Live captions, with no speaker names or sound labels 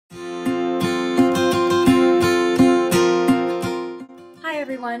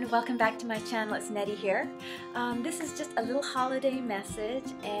everyone, welcome back to my channel. It's Nettie here. This is just a little holiday message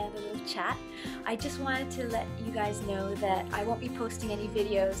and a little chat. I just wanted to let you guys know that I won't be posting any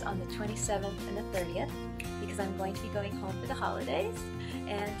videos on the 27th and the 30th because I'm going to be going home for the holidays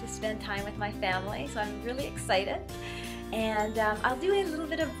and to spend time with my family, so I'm really excited. And I'll do a little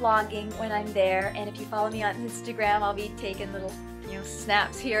bit of vlogging when I'm there, and if you follow me on Instagram, I'll be taking little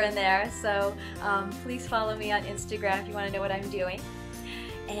snaps here and there, so please follow me on Instagram if you want to know what I'm doing.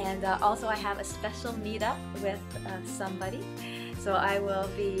 And also I have a special meetup with somebody, so I will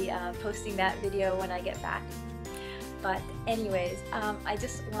be posting that video when I get back. But anyways, I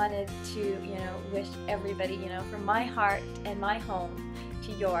just wanted to wish everybody, from my heart and my home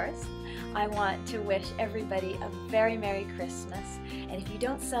to yours, I want to wish everybody a very Merry Christmas, and if you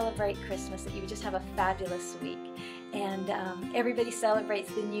don't celebrate Christmas, that you just have a fabulous week. And everybody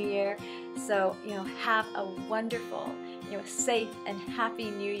celebrates the New Year, so have a wonderful, safe and happy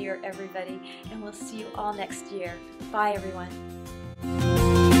New Year, everybody, and we'll see you all next year. Bye, everyone.